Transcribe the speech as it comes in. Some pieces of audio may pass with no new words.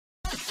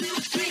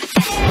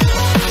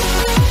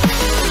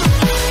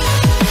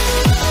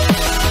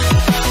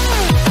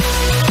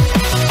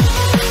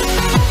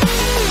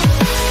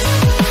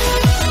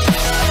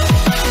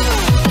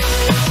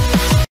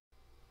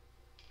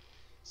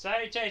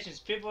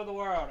people of the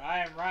world. I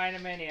am Ryan the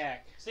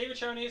Maniac. Steve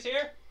Trony is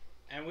here.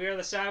 And we are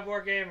the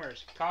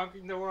Cyborgamers,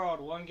 conquering the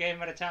world one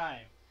game at a time.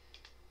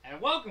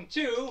 And welcome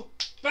to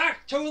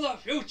Back to the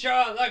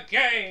Future, the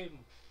game!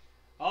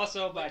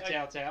 Also by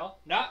Telltale.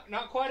 Not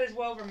quite as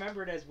well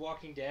remembered as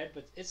Walking Dead,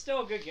 but it's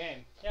still a good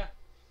game. Yeah.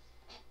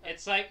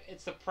 It's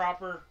the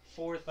proper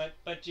fourth...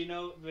 But you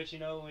know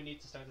we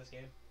need to start this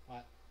game?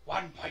 What?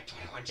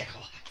 1.21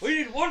 gigawatts.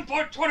 We need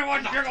 1.21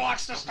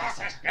 gigawatts to start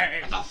this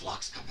game! The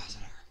flux capacitor.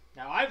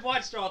 Now, I've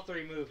watched all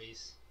three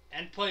movies,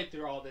 and played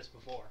through all this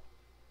before.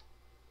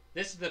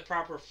 This is the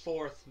proper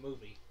fourth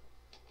movie.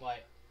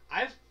 Like,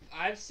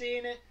 I've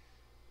seen it.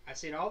 I've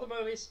seen all the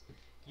movies.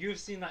 You've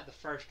seen, like, the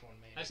first one,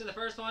 maybe. I've seen the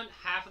first one,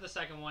 half of the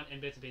second one, and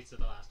bits and pieces of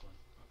the last one.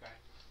 Okay.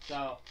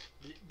 So,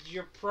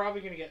 you're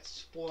probably going to get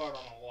spoiled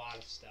on a lot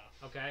of stuff.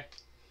 Okay.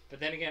 But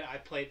then again, I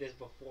played this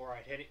before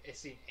I'd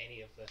seen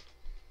any of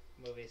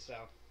the movies, so.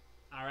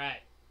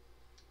 Alright.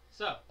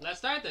 So, let's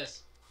start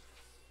this.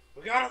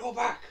 We gotta go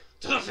back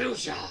to the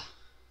future!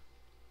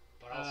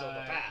 But also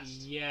the past.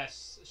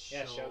 Yes.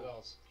 Yes, show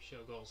goals. Show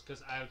goals,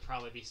 because I would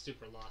probably be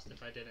super lost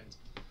if I didn't.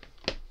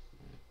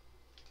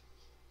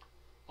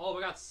 Oh,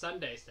 we got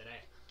Sundays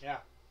today. Yeah.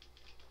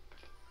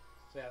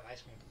 So we have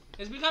ice cream.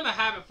 It's become a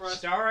habit for us.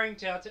 Starring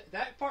Telltale.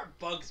 That part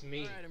bugs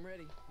me. Alright, I'm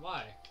ready.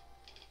 Why?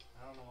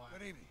 I don't know why.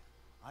 Good evening.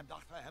 I'm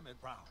Dr. Emmett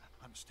Brown.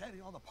 I'm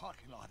standing on the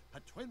parking lot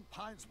at Twin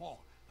Pines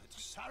Mall.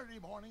 It's Saturday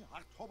morning,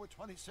 October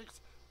 26th,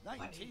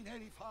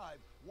 1985,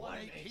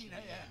 1:18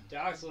 a.m.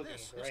 Dog's looking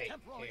This great is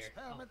temporal here.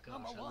 experiment Oh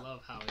number gosh, I one.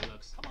 love how he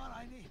looks. Come on,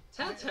 I need.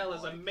 Telltale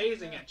is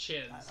amazing at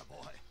chins.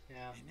 Boy.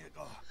 Yeah. In you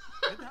go.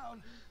 Get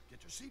down. Get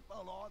your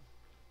seatbelt on.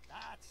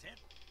 That's it.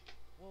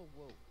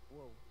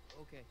 Whoa.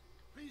 Okay.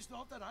 Please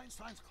note that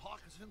Einstein's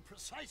clock is in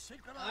precise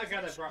synchronization. I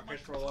got that brought with my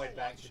Christopher Lloyd control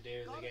back watch. to do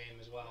the Got it? game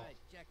as well. Alright,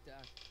 check,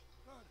 Doc.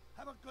 Good.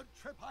 Have a good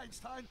trip,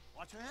 Einstein.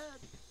 Watch your head.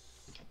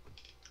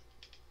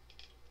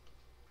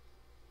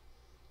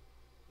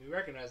 You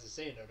recognize the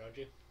scene, though, don't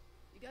you?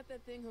 You got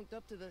that thing hooked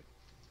up to the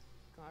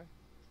car?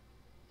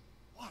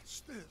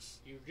 Watch this.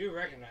 You do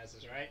recognize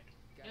this, right?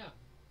 Got Yeah. it.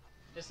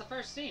 It's the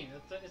first scene.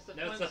 It's the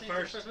That's one the scene from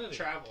first movie.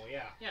 travel,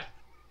 yeah. Yeah.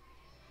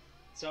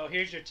 So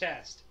here's your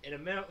test. In a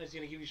minute, it's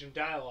going to give you some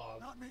dialogue.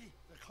 Not me.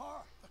 The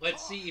car.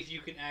 Let's see if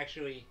you can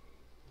actually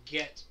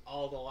get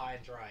all the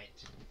lines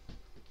right,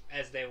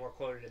 as they were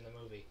quoted in the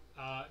movie.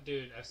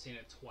 Dude, I've seen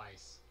it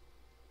twice,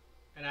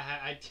 and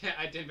I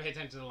didn't pay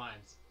attention to the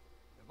lines.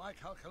 If my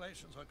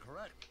calculations are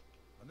correct,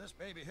 when this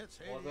baby hits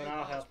 88 Well, then I'll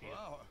miles help per you.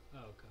 hour, Oh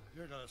god.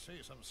 you're gonna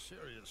see some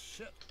serious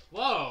shit.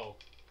 Whoa.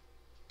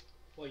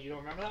 Well, you don't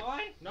remember that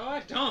line? No,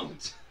 I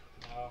don't.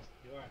 No,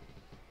 you are.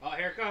 Oh,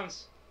 here it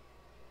comes.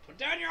 Put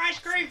down your ice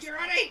cream. You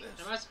ready?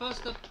 Am I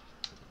supposed to?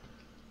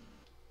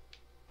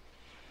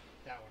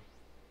 That one.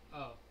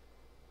 Oh.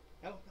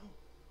 No.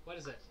 What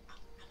is it?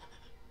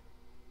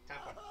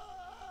 Top one.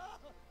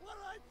 What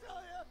did I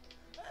tell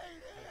you?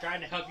 I'm trying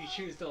to help you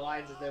choose the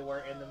lines as they were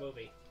in the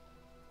movie,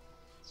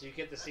 so you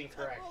get the scene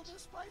correct. Temporal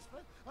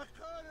displacement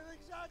occurred at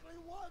exactly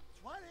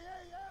 1:20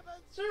 a.m.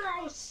 and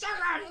 0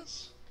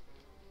 seconds.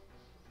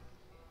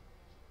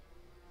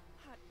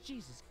 Hot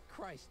Jesus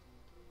Christ.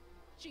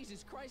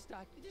 Jesus Christ,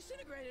 Doc. You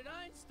disintegrated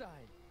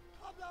Einstein.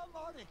 Calm down,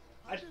 Marty.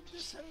 I I didn't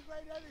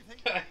disintegrate anything.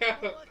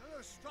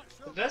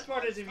 The best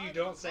part is if you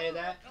don't say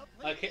that,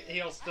 like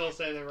he'll still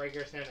say the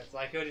regular sentence.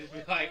 Like he'll just be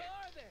like, Where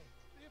are they?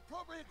 The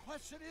appropriate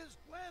question is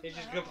when. he's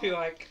just the gonna hell be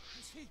are- like,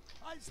 You see,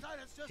 Einstein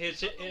has just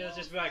he'll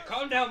just be like,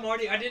 calm down,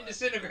 Marty. I didn't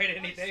disintegrate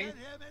anything. Send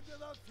him into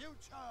the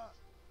future.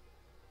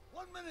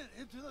 1 minute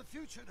into the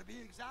future, to be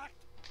exact,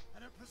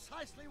 and at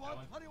precisely 1:21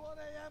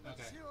 a.m. and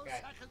Okay. 0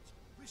 Okay. seconds,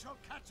 we shall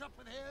catch up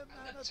with him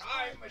And and the a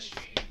time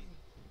machine.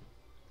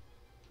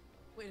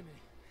 Wait a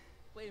minute.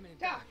 Wait a minute,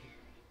 Doc,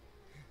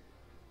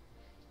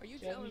 Are you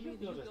Jeremy, telling me you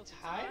that you built built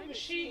a time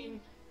machine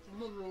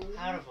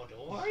out of a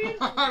DeLorean?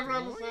 The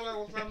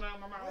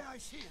way I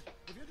see it,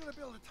 if you're going to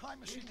build a time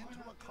machine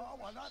into a car,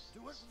 why not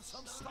do it with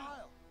some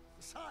style?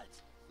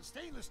 Besides, the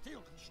stainless steel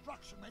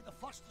construction made the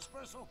flux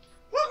dispersal.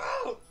 Look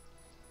out!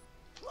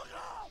 Look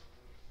out!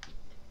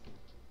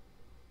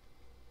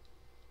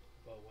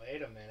 But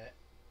wait a minute.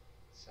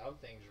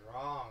 Something's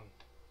wrong.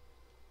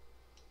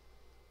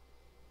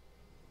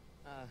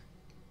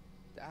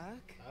 Doc?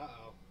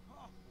 Uh-oh.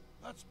 Oh,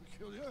 that's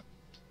peculiar.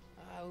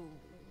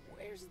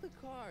 Where's the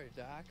car,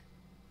 Doc?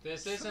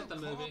 This Should've isn't the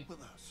caught movie. up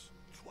with us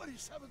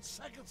 27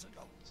 seconds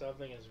ago.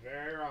 Something is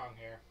very wrong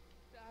here.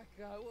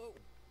 Doc,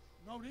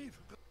 No need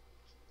for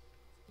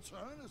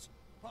concern. It's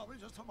probably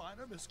just a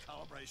minor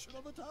miscalibration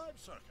of the time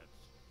circuit.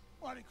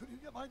 Marty, could you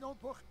get my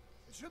notebook?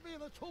 It should be in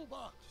the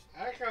toolbox.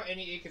 I like how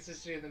any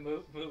inconsistency in the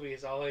movie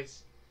is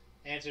always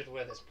answered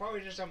with, it's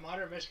probably just a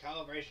minor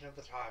miscalibration of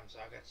the time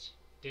sockets.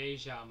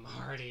 Deja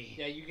Marty.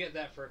 Yeah, you get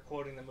that for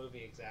quoting the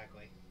movie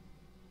exactly.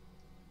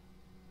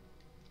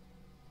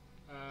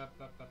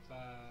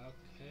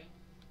 Okay.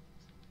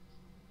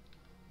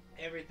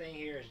 Everything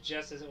here is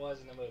just as it was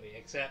in the movie,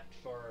 except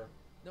for,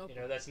 Nope. you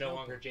know, that's no Nope.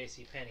 longer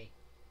J.C. Penney,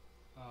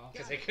 Oh.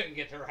 because they couldn't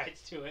get the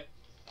rights to it.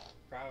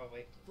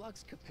 Probably.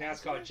 Flux capacitor. Now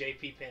it's called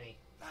J.P. Penney.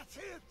 That's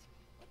it.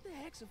 A What the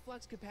heck's a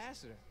flux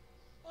capacitor?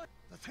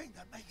 The thing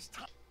that makes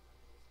time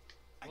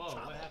Whoa, what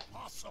travel happened?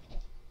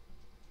 possible.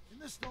 In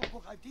this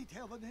notebook, I've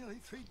detailed the nearly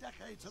 3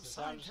 decades of Does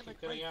the sound just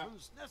scientific keep cutting out?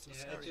 breakthroughs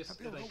necessary just-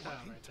 to build a they cut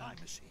working right time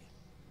down. machine.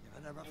 If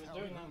it never I was fell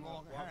doing in that the when I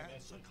wrong was walking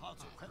hands, the into it.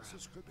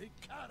 consequences could be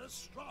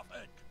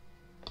catastrophic.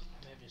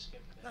 Maybe just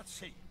skip it. Let's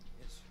see.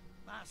 It's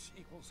mass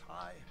equals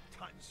I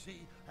times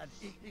Z, and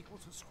E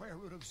equals the square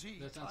root of Z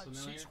That sounds times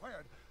familiar. C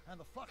squared, and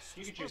the flux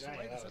You could choose dispersal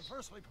any of rate is those.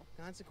 inversely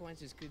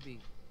Consequences could be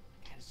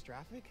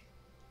catastrophic?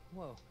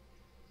 Whoa.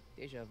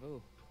 Deja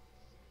vu.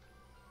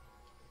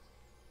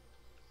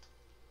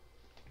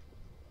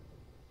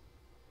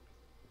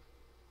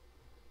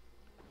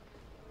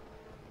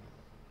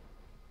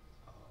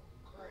 Oh,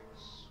 great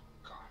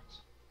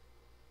Scott.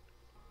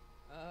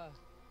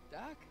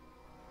 Doc?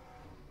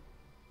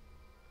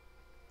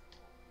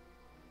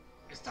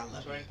 It's the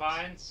Twin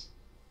Pines?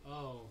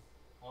 Oh.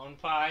 One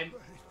pine?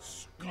 Great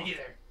Scott.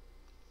 Neither.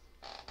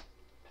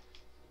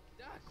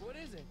 Doc, what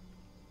is it?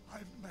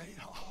 I've made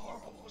a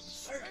horrible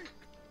mistake.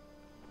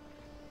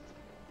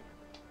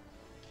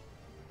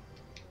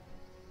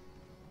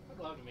 I'd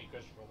love to meet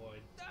Christopher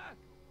Lloyd. Doc!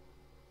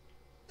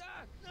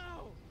 Doc,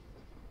 no!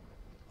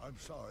 I'm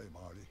sorry,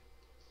 Marty.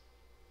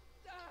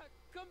 Doc,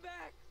 come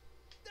back!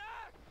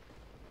 Doc!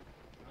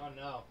 Oh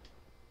no.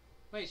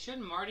 Wait,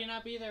 shouldn't Marty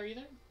not be there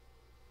either?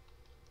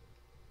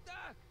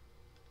 Doc!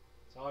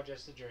 It's all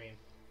just a dream.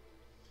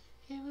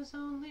 It was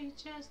only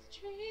just a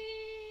dream.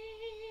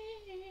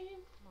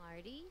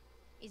 Marty,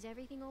 is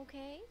everything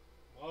okay?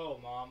 Whoa,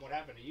 Mom, what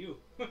happened to you?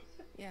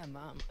 Yeah,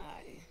 Mom,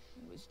 it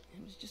was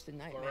just a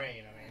nightmare.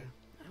 Lorraine, I mean.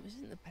 I was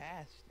in the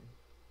past,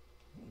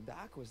 and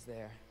Doc was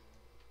there.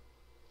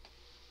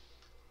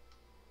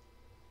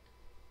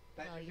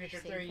 Back Well, to you're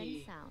Future safe 3.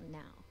 and sound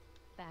now.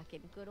 Back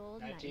in good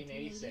old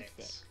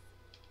 1986.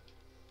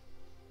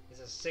 This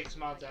is 6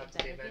 months But you after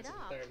the better events get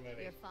of up. the 3rd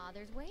movie. Your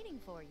father's waiting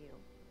for you.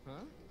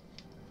 Huh?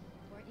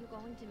 Weren't you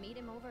going to meet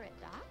him over at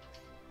Doc's?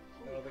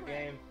 So the Crap,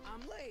 game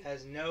I'm late.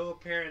 has no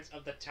appearance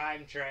of the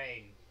time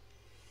train.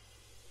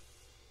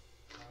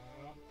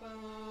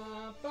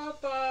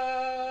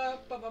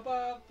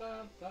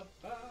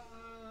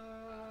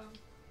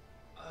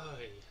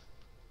 Oy.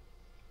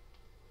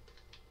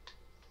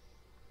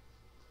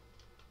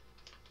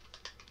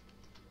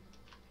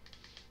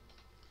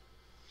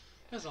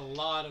 There's a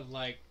lot of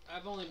like,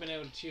 I've only been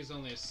able to choose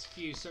only a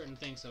few certain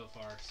things so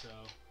far, so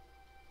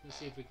let's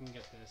see if we can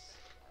get this.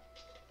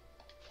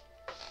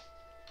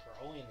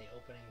 We're only in the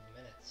opening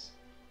minutes.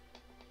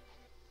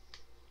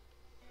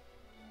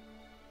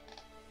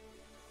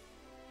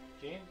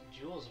 James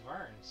Jules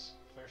Verne's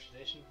first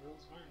edition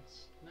Jules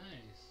Verne's.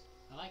 Nice.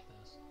 I like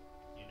those.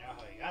 You know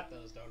how he got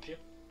those, don't you?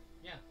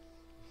 Yeah.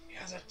 He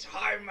has a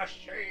time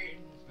machine.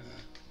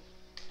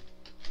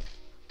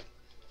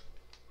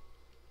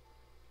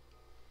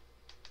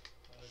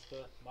 That was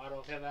the motto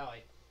of Hill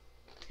Valley.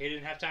 He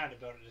didn't have time to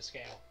build it to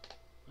scale.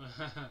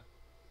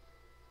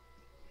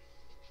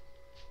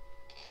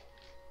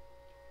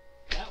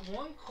 That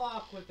one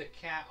clock with the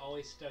cat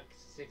always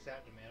sticks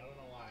out to me. I don't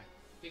know why.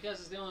 Because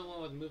it's the only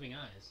one with moving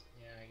eyes.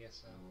 Yeah, I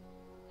guess so.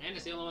 And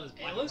it's the only one that's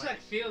black It looks and white.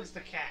 like Felix the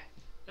cat.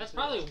 That's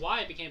probably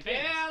why it became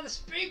famous. Yeah, the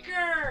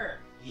speaker!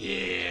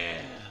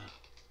 Yeah!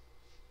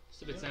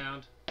 Stupid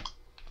sound.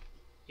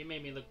 You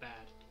made me look bad.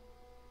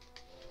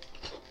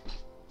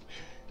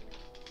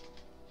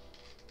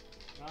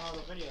 No,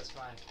 the video's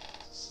fine.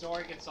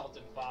 Story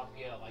consultant Bob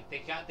Gill. Like, they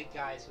got the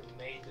guys who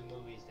made the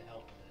movies to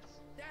help with this.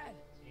 Dad,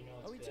 So you know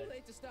are it's we good. too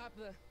late to stop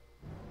the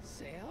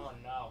sale? Oh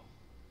no.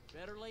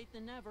 Better late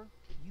than never.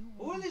 You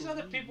Who are wouldn't these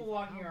other believe people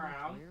walking how much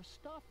around? rare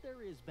stuff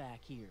there is back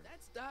here.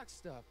 That's Doc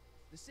stuff.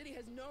 The city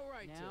has no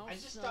right Now, I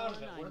just son, thought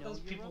of it. I What are know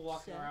those you're people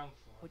walking upset, around for?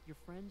 But your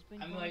friend's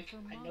been I'm gone like, for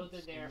I months, know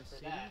they're there and the for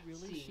city that really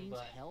scene, seems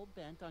but hell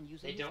bent on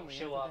using they his don't land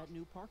show for up that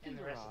new parking in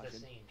the rest of garage. the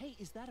And, scene. hey,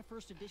 is that a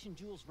first edition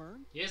Jules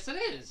Verne? Yes, it to.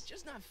 It's is.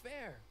 just not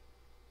fair.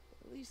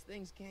 At least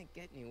things can't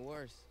get any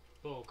worse.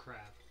 Bull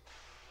crap.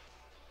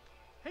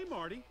 Hey,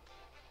 Marty.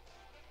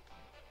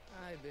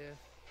 Hi, Biff.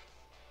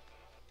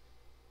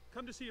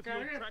 Come to see if the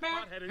old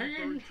crackpot had any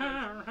buried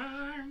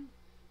treasure.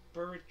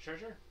 Buried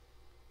treasure?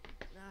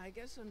 Nah, I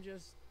guess I'm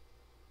just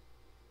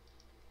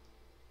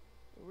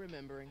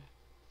remembering.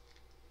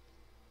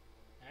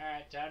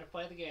 Alright, time to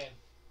play the game.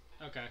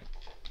 Okay.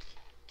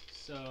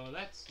 So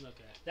let's look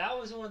at. That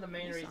was one of the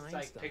main Miss reasons I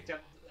Einstein. picked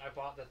up. I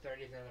bought the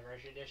 30th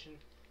anniversary edition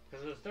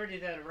because with the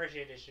 30th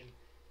anniversary edition,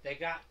 they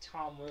got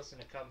Tom Wilson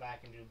to come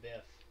back and do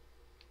Biff.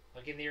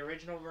 Like in the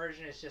original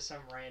version, it's just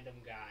some random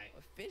guy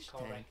A fish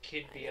called tank. like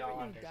Kid I never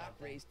Beyond knew or Doc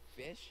something. raised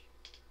fish.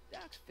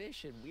 Doc's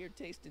fish and weird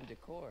taste in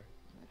decor.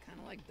 Kind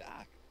of like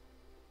Doc.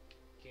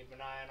 Keep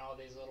an eye on all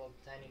these little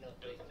tiny little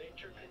Does things.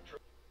 nature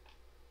control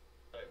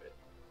it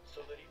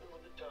so that even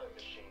with a time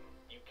machine,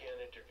 you can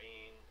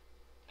intervene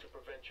to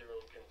prevent your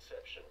own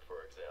conception,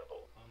 for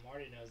example? Well,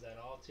 Marty knows that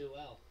all too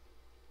well.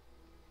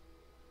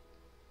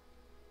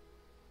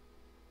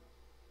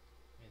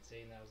 I mean,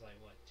 seeing that was like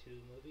what, 2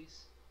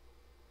 movies?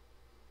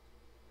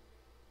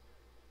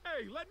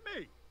 Hey, let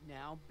me.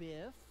 Now,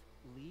 Biff,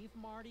 leave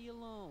Marty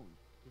alone.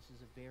 This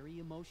is a very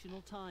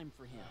emotional time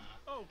for him.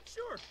 Oh,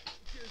 sure.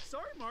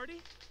 Sorry,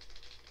 Marty.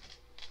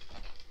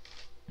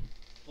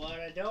 But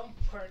I don't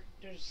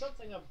there's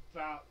something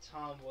about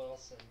Tom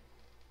Wilson.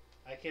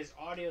 Like, his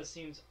audio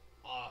seems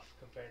off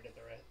compared to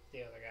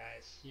the other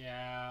guys.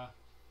 Yeah.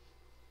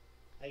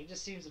 Like, it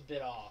just seems a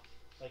bit off.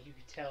 Like, you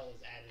could tell it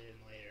was added in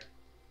later.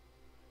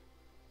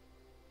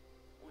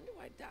 Wonder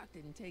why Doc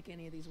didn't take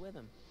any of these with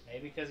him.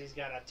 Maybe because he's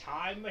got a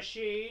time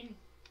machine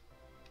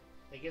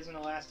that gives him the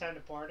last time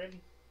departed.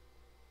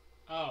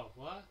 Oh,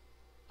 what?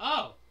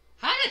 Oh!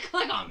 How did I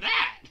click on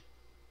that?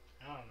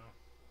 I don't know.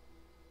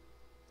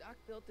 Doc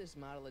built this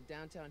model at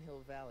downtown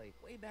Hill Valley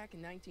way back in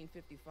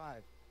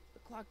 1955. The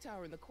clock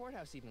tower in the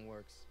courthouse even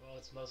works. Well,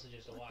 it's mostly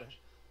just a What watch.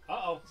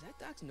 Uh-oh. Is that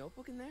Doc's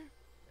notebook in there?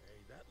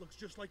 Hey, that looks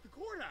just like the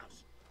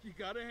courthouse. You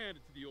gotta hand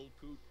it to the old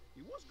coot.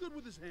 He was good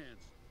with his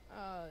hands.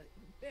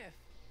 Biff,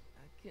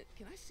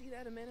 can I see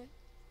that a minute?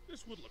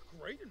 This would look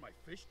great in my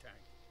fish tank.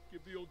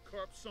 Give the old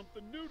carp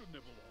something new to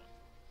nibble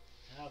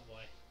on. Oh,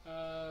 boy.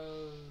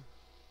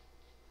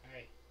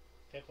 Alright.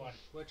 Pick one.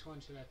 Which one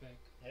should I pick?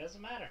 It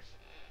doesn't matter.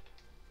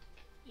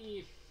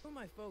 If Some of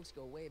my folks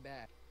go way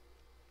back.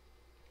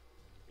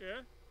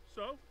 Yeah?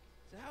 So?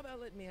 So how about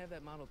letting me have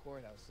that model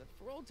courthouse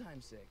for old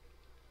time's sake?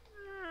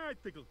 I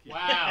think I'll keep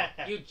wow,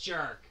 you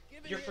jerk!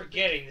 Give it You're here,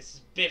 forgetting this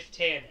is Biff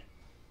Tannen.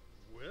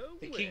 Well,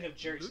 The king of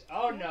jerks. look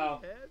Oh, what no.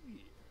 we have here.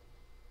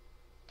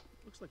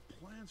 Looks like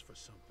plans for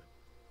something.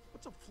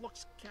 What's a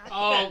flux capacitor?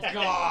 Oh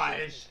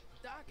gosh!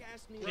 Doc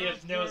asked me.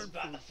 Biff knows Learn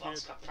about the from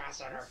flux kid.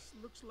 capacitor. This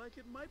looks like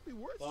it might be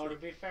worth Well, to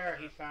something. be fair,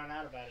 he found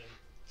out about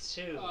it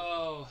too.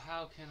 Oh,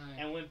 how can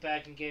I? And went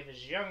back and gave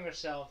his younger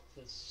self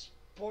the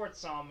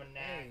sports almanac.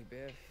 Hey,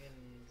 Biff. And,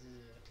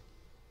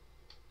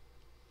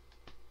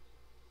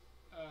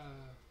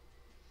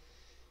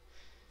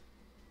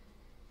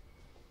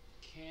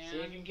 see if you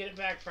Can can get it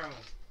back from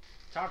him.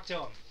 Talk to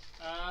him.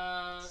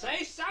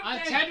 Say something!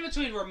 I'm tied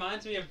between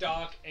reminds me of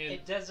Doc and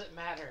It doesn't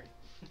matter.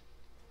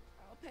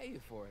 I'll pay you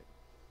for it.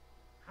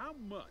 How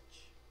much?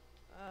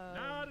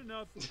 Not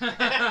enough.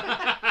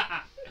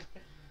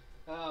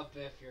 Oh,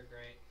 Biff, you're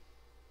great.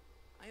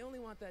 I only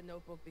want that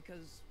notebook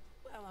because,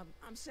 well,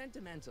 I'm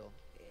sentimental.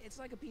 It's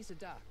like a piece of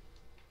Doc.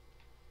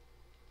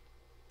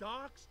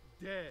 Doc's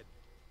dead.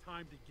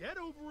 Time to get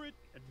over it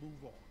and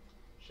move on.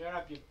 Shut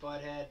up, you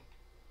butthead.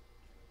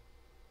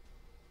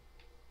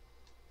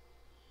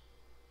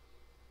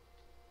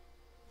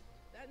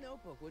 That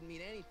notebook wouldn't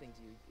mean anything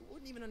to you. You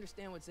wouldn't even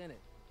understand what's in it.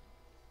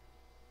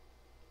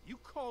 You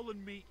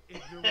calling me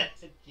ignorant?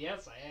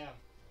 Yes, I am.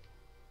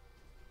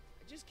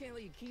 I just can't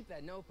let you keep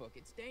that notebook.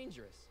 It's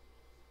dangerous.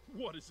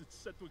 What, is it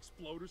set to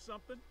explode or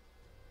something?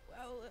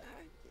 Well,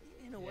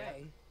 in a Yeah.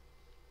 way.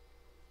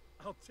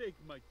 I'll take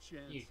my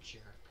chance. you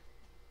jerk.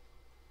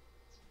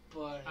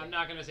 But I'm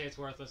not gonna say it's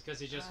worthless because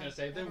he's just gonna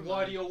say, then never why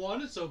mind. do you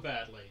want it so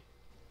badly?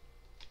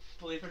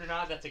 believe it or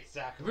not, that's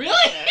exactly Really?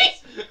 what it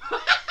says.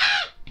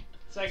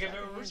 It's like if Like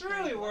it a was hand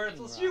really crank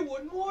worthless, lightning you rod.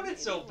 wouldn't want it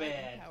so Maybe like a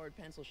bad. powered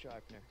pencil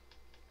sharpener.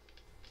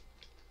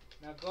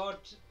 Now go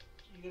to,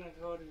 you gonna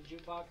go to the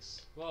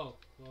jukebox? Whoa,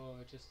 whoa!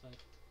 I just like.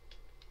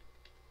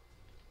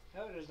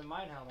 Oh, there's the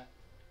mine helmet.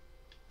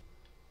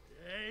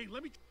 Hey,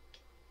 let me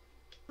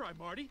try,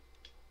 Marty.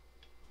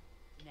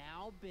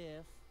 Now,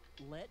 Biff,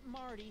 let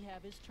Marty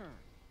have his turn.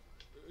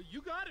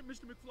 You got it,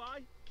 Mr.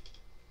 McFly.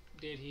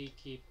 Did he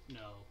keep?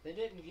 No. They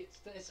didn't get.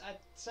 I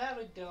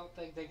sadly don't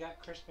think they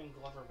got Crispin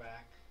Glover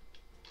back.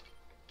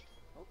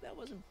 Hope that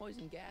wasn't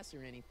poison gas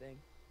or anything.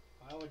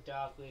 Why would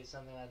Doc leave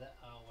something like that?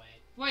 Oh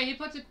wait. Wait, he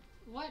puts it.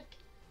 What?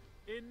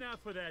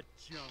 Enough of that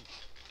junk.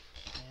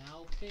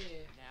 Now Biff.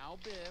 Now,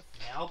 Biff.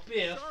 Now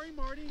Biff. Sorry,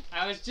 Marty.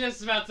 I was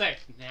just about to say.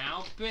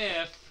 Now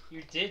Biff.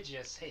 You did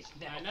just say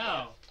now. I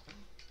know.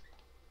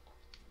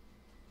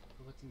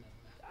 But what's in that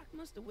map? Doc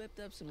must have whipped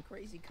up some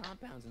crazy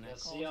compounds in You'll that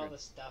see all cauldron. the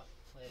stuff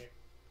later.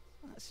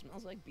 Oh, it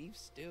smells like beef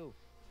stew.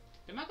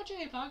 Did Michael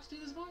J. Fox do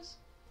this voice?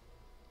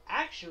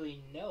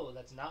 Actually, no,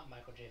 that's not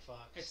Michael J. Fox.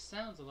 It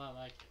sounds a lot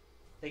like it.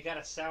 They got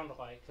to sound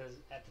alike because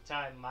at the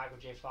time Michael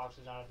J. Fox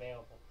was not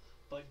available.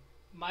 But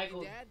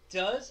Michael Hey, Dad,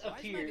 does Why is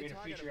appear my in a guitar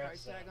got future a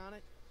price episode. tag on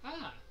it?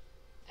 Ah.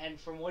 And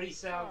from what he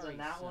sounds Sorry, in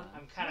that one, son.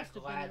 I'm kind of Must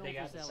have glad been they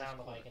an got the overzealous sound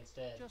alike clerk.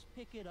 instead. Just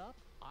pick it up.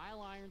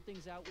 I'll iron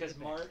things out with Because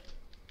the bench.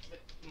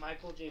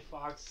 Michael J.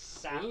 Fox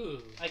sound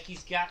Ooh. like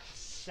he's got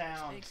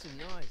sound. Make some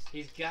noise.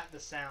 He's got the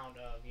sound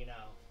of, you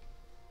know.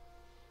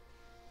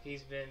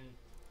 He's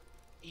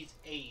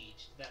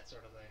aged, that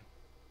sort of thing.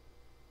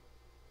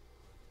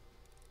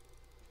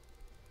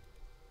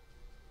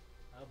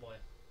 Oh boy.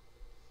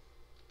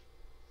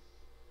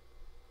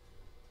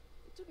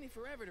 It took me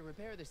forever to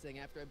repair this thing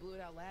after I blew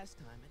it out last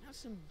time, and now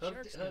some Hook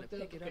jerk's gonna the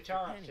pick it up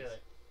guitar for up pennies. to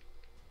it.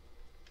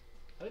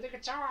 Hook the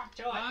guitar up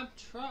to it. I'm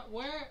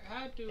where?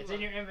 How do It's I?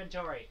 in your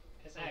inventory.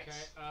 It's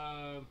X.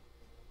 Okay.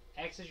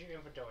 X is your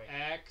inventory.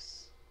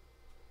 X.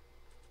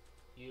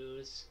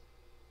 Use.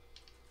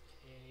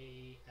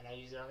 A. And I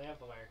use it on the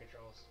amplifier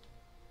controls.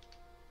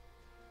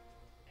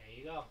 There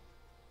you go.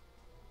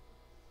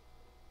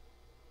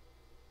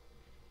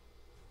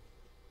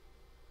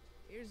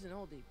 Here's an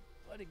oldie,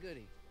 Buddy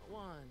goody.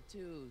 1,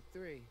 2,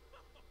 3.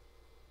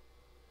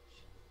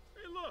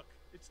 Hey, look,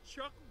 it's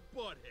Chuck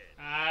Butthead.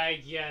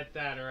 I get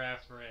that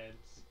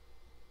reference.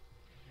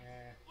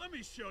 Let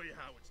me show you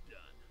how it's done.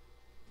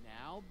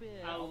 Now,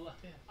 Biff, I'll-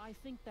 I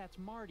think that's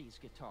Marty's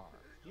guitar.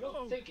 You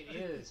don't think it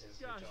is his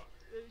Gosh, guitar.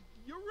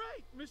 you're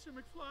right, Mr.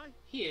 McFly.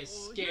 He is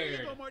Oh, here you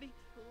scared go, Marty.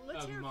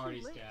 Let's of hear it from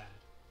Marty's Lick. dad.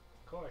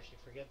 Of course, you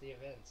forget the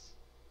events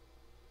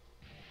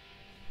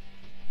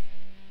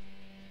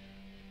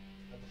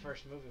of the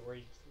first movie where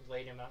you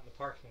laid him out in the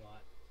parking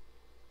lot.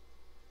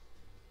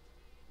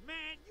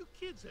 Man, you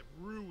kids have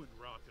ruined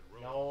rock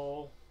and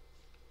roll.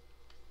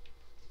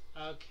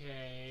 No.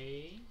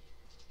 Okay.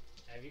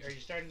 Are you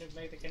starting to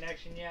make the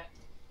connection yet?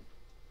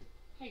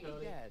 Hey, Hey,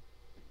 Goldie. Dad.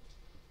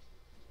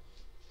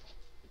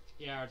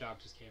 Yeah, our dog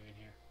just came in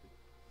here.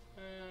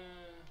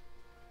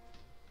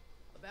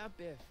 About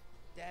Biff.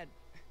 Dad,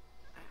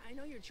 I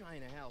know you're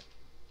trying to help.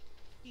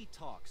 He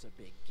talks a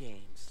big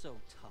game, so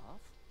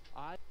tough.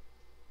 I've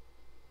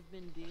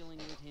been dealing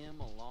with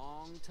him a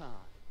long time.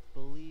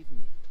 Believe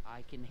me,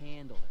 I can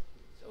handle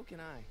it. So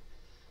can I.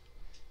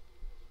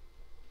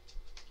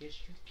 Yes,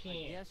 you I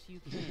can. guess you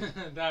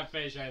can. That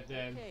face right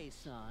there. Okay,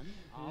 son.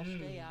 I'll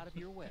stay out of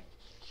your way.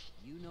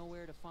 You know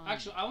where to find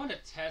Actually, me. I want to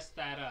test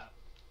that up.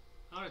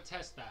 I want to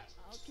test that.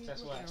 I'll keep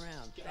That's looking what?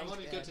 around. I Thanks,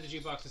 want to go Dad. to the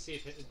jukebox and see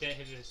if his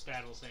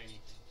dad will say anything.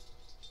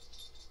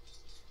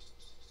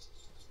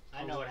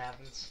 I know what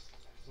happens.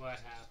 What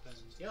happened?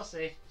 You'll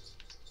see.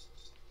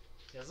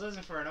 Just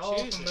listen for an old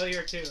Choose it.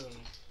 familiar tune.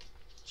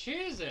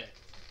 Choose it.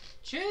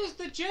 Choose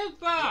the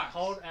jukebox.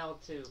 Hold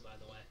L2, by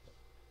the way.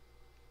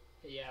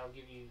 Yeah, I'll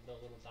give you the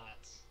little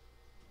dots.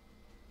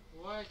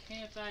 Why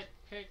can't I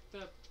pick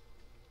the?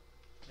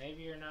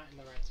 Maybe you're not in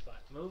the right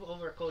spot. Move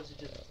over closer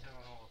to the town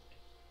hall thing.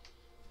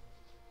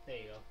 There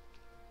you go.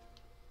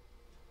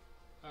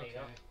 There Okay. you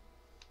go.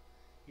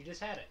 You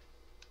just had it.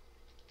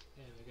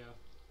 There we go.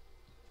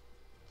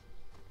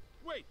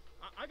 Wait,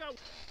 I got...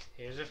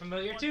 Here's a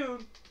familiar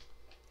tune.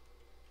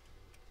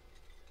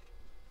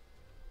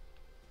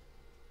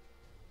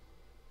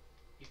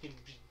 You can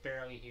just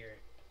barely hear it.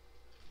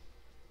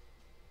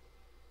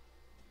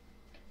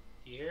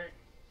 Do you hear it?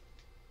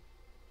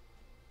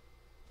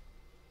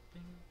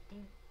 Bing,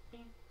 bing,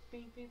 bing,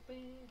 bing, bing,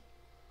 bing.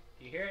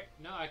 Do you hear it?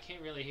 No, I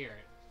can't really hear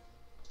it.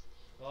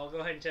 Well, I'll go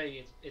ahead and tell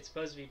you, it's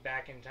supposed to be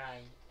Back in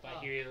Time by Oh.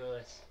 Huey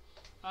Lewis.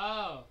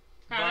 Oh.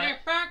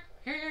 But- Back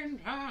in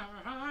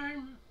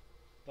time.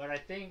 But I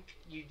think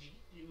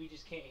we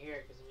just can't hear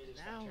it because the music's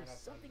not Now, turned up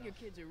something enough. your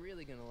kids are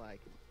really gonna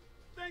like.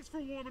 Thanks for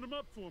warming him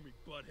up for me,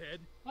 butthead.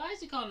 Why is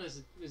he calling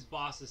his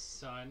boss's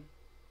son?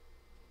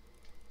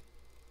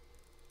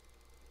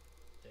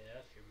 Biff,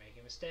 you're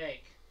making a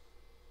mistake.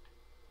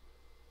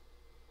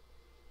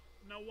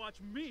 Now watch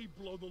me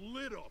blow the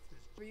lid off this.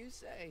 Whatever you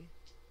say.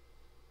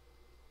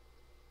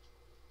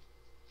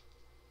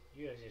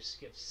 You have just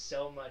skipped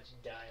so much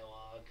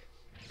dialogue.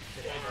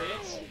 I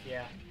did?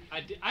 Yeah.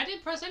 I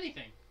didn't press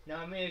anything. No,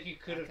 I mean, if you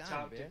could have Back on,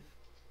 talked to... Biff.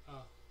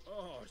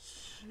 Oh,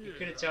 shit. You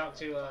could have talked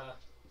to,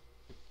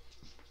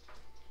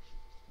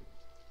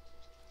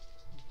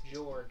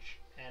 George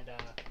and,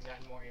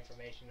 gotten more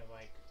information of,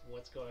 like,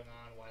 what's going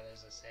on, why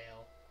there's a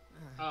sale,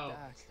 Oh. Doc.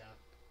 and stuff.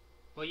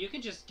 Well, you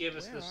can just give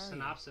us Where the are you?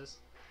 synopsis.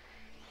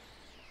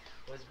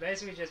 Well, it's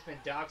basically just been,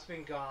 Doc's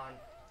been gone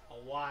a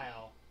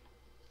while,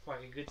 for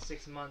like a good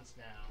 6 months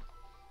now.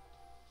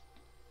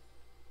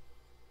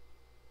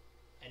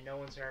 And no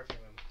one's heard from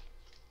him.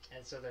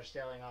 And so they're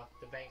selling off,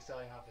 the bank's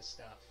selling off his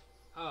stuff.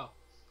 Oh.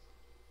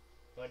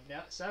 But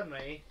now,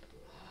 suddenly,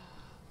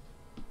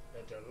 the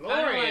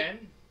DeLorean...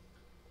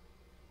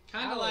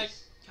 Kind of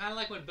was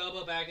like when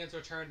Bilbo Baggins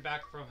returned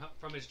back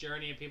from his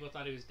journey and people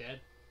thought he was dead.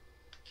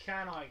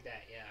 kind of like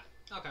that,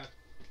 yeah. Okay.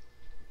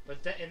 But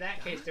in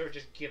that case, they were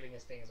just giving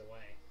us things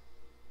away.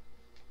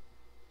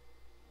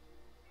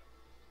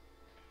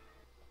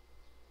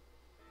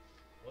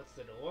 What's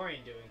the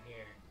DeLorean doing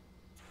here?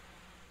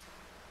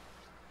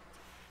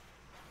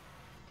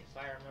 If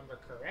I remember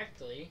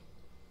correctly,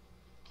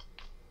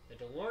 the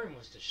DeLorean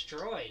was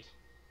destroyed.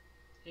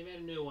 They made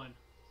a new one.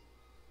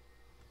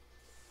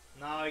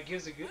 No, it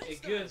gives a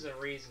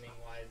reasoning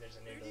why there's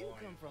a new Where do you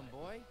DeLorean. come from, but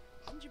boy?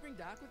 Didn't you bring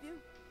Doc with you?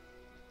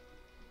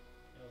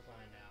 You'll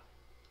find out.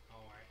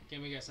 Don't worry.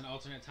 Can we guess an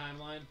alternate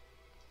timeline?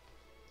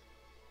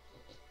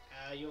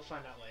 You'll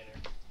find out later.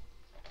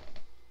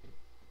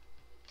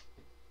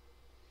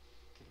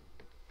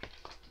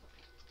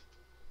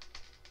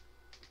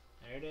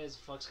 There it is,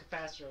 flux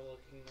capacitor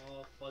looking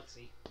all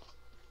fluxy.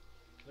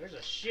 There's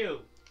a shoe.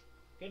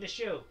 Get a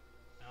shoe.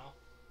 No.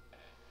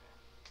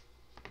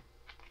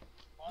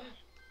 Marty,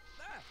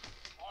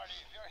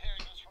 if you're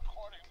hearing this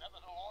recording, then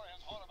the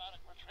DeLorean's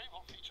automatic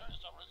retrieval feature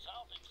is a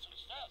resounding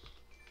success.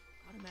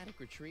 Automatic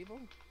retrieval?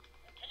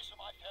 In case of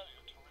my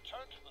failure to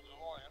return to the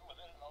DeLorean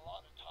within an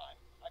allotted time,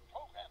 I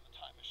programmed the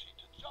time machine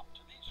to jump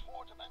to these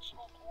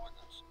four-dimensional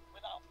coordinates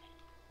without me.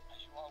 As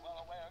you are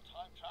well aware,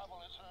 time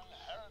travel is an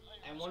inherently...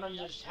 And one of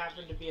them just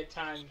happened to be a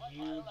time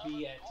you'd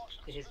be at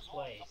his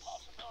place. The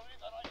possibility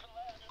that I can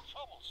land in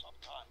trouble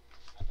sometime,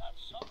 and that that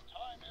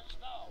sometime is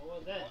now.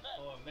 Or then,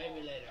 or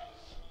maybe later.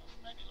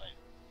 Maybe later.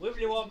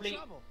 Wibbly wobbly,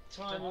 Trouble.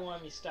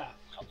 timey-wimey stuff.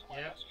 Come to my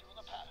Yep. rescue in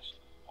the past.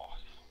 Or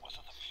was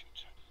it the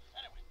future?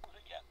 Anyway, but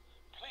again,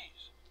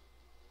 please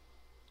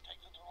take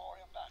the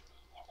DeLorean back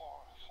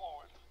or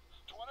forward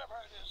to whatever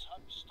it is.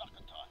 I'm stuck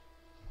in time.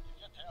 When you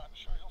get there, I'm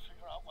sure you'll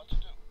figure out what to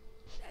do.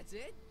 That's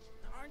it?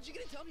 Aren't you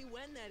gonna tell me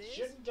when that is?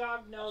 Shouldn't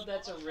Dog know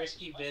that's a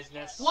risky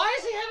business? Why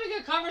is he having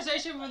a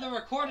conversation with a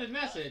recorded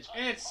message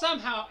and it's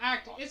somehow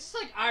acting? It's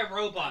like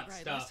iRobot Right, last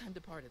stuff. time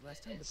departed.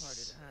 Last time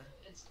departed.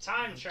 It's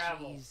time Oh,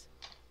 travel. jeez.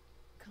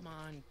 Come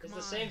on, It's come the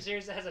on. same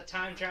series that has a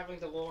time-traveling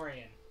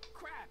DeLorean.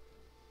 Crap.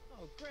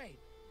 Oh, great.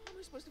 How am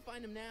I supposed to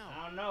find him now?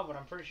 I don't know, but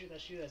I'm pretty sure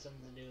that shoe has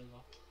something to do with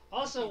it.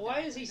 Also, Okay, why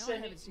Doc, is he I know I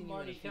sending haven't seen you in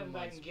Marty a few come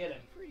back months, and get but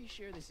him? I'm pretty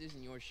sure this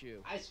isn't your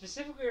shoe. I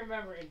specifically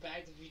remember in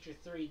Back to the Future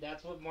 3,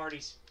 that's what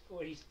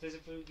he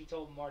specifically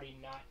told Marty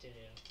not to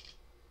do.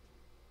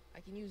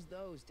 I can use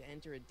those to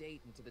enter a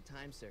date into the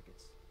time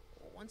circuits.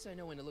 Once I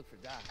know when to look for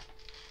Doc.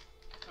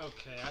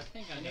 Okay, I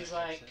think I And know he's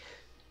what like,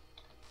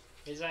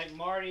 it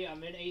Marty,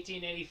 I'm in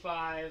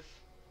 1885.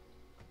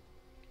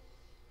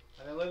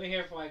 I've been living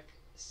here for like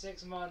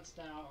 6 months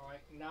now, or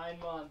like 9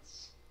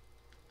 months.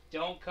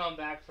 Don't come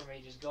back for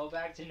me. Just go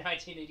back to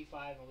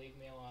 1985 and leave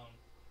me alone.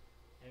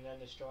 And then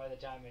destroy the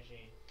time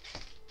machine.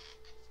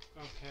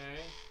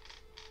 Okay.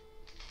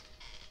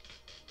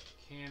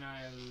 Can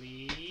I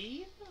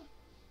leave?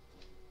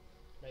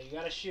 No, you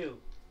got a shoe.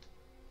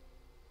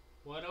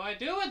 What do I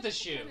do with the What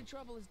shoe? kind of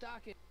trouble is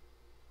Doc in?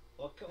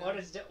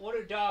 What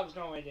do dogs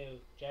normally do,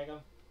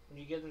 Jacob? When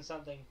you give them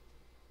something.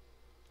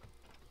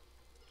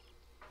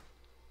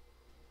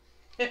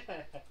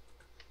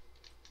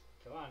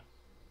 Come on.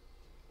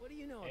 What do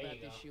you know There about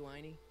you this go. shoe,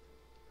 Einie?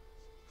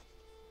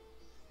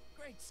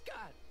 Great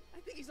Scott! I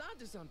think he's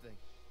onto something.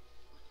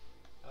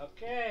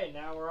 Okay,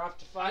 now we're off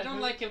to find. I don't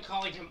who- like him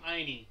calling him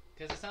Einie,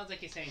 because it sounds like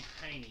he's saying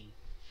tiny.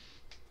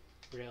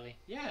 Really.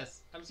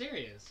 Yes, I'm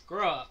serious.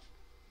 Grow up.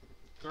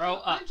 Grow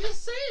up. I'm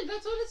just saying,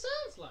 that's what it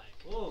sounds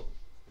like. Ooh.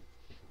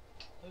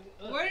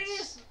 Look, Where did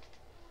it's- his...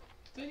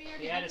 Did he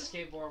already He had a have this?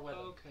 skateboard with him.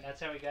 Okay.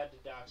 That's how he got to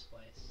Doc's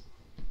place.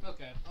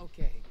 Okay.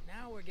 Okay,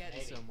 now we're getting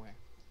Maybe. somewhere.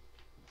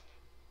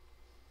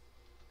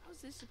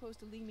 How's this supposed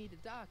to lead me to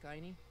Doc,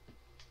 Einie?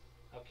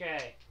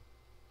 Okay.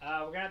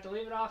 We're gonna have to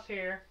leave it off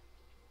here.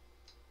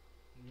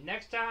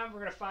 Next time, we're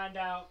gonna find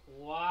out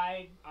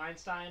why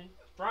Einstein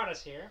brought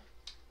us here.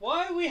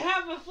 Why we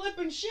have a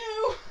flippin'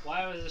 shoe?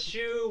 Why it was a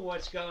shoe,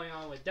 what's going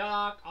on with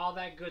Doc, all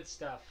that good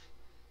stuff.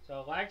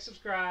 So like,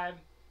 subscribe,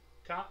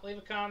 leave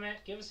a comment,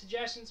 give us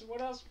suggestions of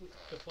what else we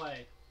could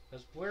play.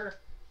 Because we're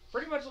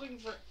pretty much looking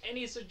for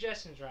any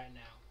suggestions right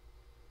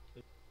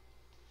now.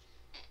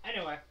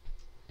 Anyway.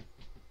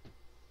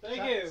 Thank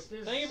So- you.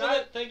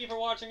 this- Thank you for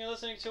watching and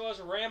listening to us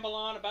ramble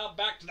on about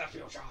Back to the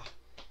Future.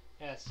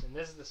 Yes, and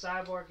this is the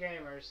Cyborg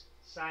Gamers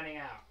signing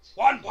out.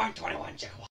 1.21 gigawatt.